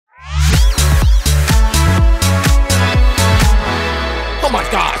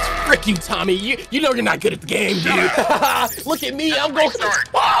Heck you, Tommy. You know you're not good at the game, dude. Look at me. I'm going.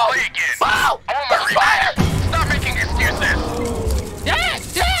 Oh, there's a spider. Stop making excuses. Dad,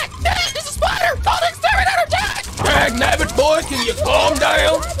 there's a spider. Call the exterminator, Dad. Drag Nabbit boy, can you calm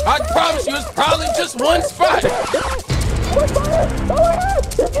down? I promise you, it's probably just one spider.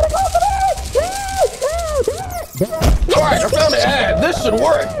 All right, I found the ad. This should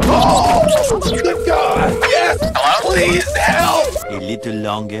work. Oh, good God. Yes, please help. A little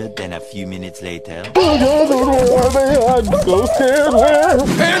longer than a few minutes later. Handle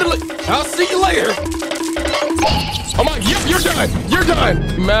it. I'll see you later. Oh my, yep, you're done. You're done.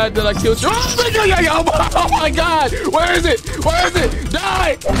 You mad that I killed you? Oh my God. Where is it? Where is it?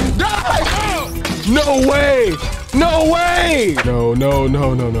 Die. Die. Oh. No way. No way. No.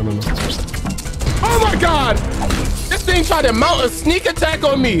 Oh my God. This thing tried to mount a sneak attack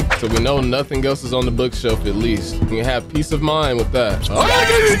on me. So we know nothing else is on the bookshelf at least. You can have peace of mind with that. Oh,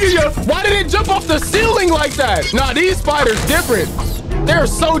 why did it jump off the ceiling like that? Nah, these spiders different. They're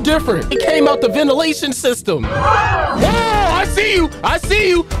so different. It came out the ventilation system. Whoa, I see you. I see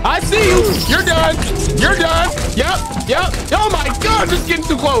you. I see you. You're done. You're done. Yep. Oh my God, it's getting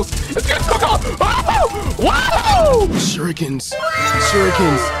too close. It's getting too close. Whoa. Shurikens.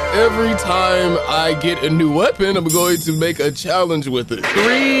 Every time I get a new weapon, I'm going to make a challenge with it.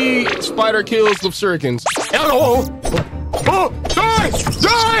 3 spider kills with shurikens. Oh, die!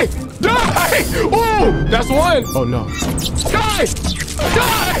 Oh, that's 1. Oh no. Die!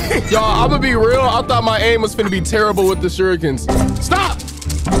 Y'all, I'm gonna be real. I thought my aim was finna be terrible with the shurikens. Stop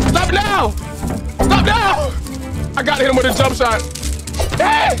now! I got him with a jump shot.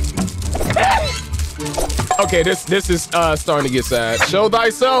 Okay, this is starting to get sad. Show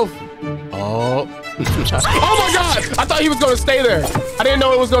thyself. Oh. Oh my God! I thought he was gonna stay there. I didn't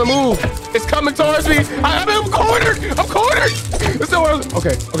know it was gonna move. It's coming towards me. I'm cornered. It's nowhere.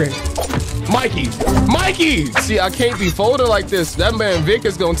 Okay. Mikeeey! See, I can't be folded like this. That man Vic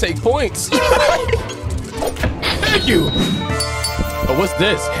is gonna take points. Thank you. Oh, what's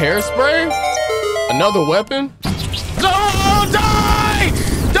this? Hairspray? Another weapon? No! Die!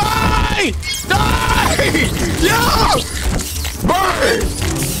 Yo! Burn!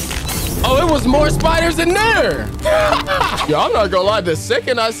 Oh, it was more spiders in there. Yo, I'm not gonna lie. The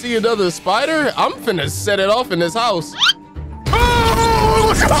second I see another spider, I'm finna set it off in this house.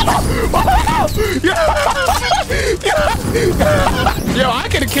 Yo, I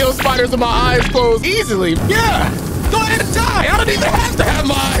could have killed spiders with my eyes closed easily. Yeah, go ahead and die. I don't even have to have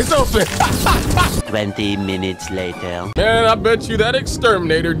my eyes open. 20 minutes later. Man, I bet you that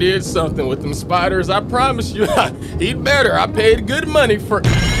exterminator did something with them spiders. I promise you, he'd better. I paid good money for...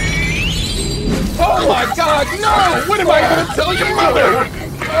 Oh my God, no! What am I gonna tell your mother?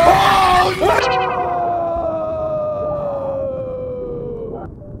 Oh, no!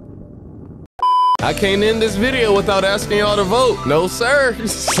 I can't end this video without asking y'all to vote. No, sir.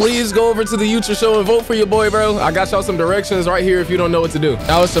 Please go over to the uTure show and vote for your boy, bro. I got y'all some directions right here if you don't know what to do.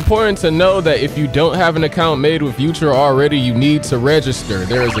 Now, it's important to know that if you don't have an account made with uTure already, you need to register.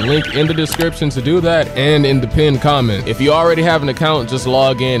 There is a link in the description to do that and in the pinned comment. If you already have an account, just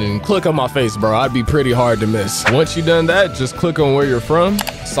log in and click on my face, bro. I'd be pretty hard to miss. Once you've done that, just click on where you're from,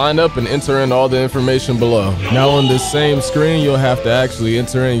 sign up, and enter in all the information below. Now, on this same screen, you'll have to actually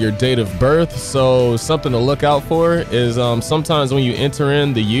enter in your date of birth. So something to look out for is sometimes when you enter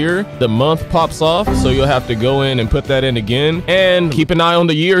in the year, the month pops off. So you'll have to go in and put that in again, and keep an eye on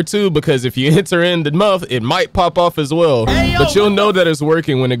the year too, because if you enter in the month, it might pop off as well. But you'll know that it's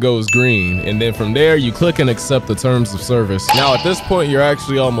working when it goes green. And then from there, you click and accept the terms of service. Now at this point, you're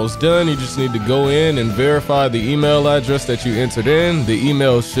actually almost done. You just need to go in and verify the email address that you entered in. The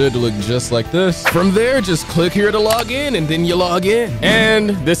email should look just like this. From there, just click here to log in, and then you log in.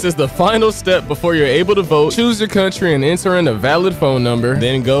 And this is the final step before you're able to vote. Choose your country and enter in a valid phone number.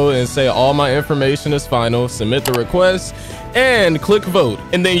 Then go and say all my information is final, submit the request, and click vote.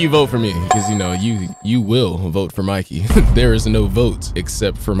 And then you vote for me, because you know, you will vote for Mikeeey. There is no vote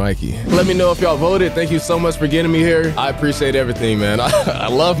except for Mikeeey. Let me know if y'all voted. Thank you so much for getting me here. I appreciate everything, man. I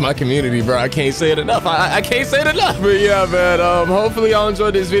love my community, bro. I can't say it enough. I can't say it enough. But yeah, man, hopefully y'all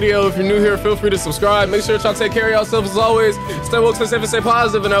enjoyed this video. If you're new here, feel free to subscribe. Make sure y'all take care of yourselves as always. Stay woke, stay safe, and stay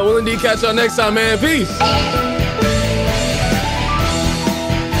positive, and I will indeed catch y'all next time, man. Peace.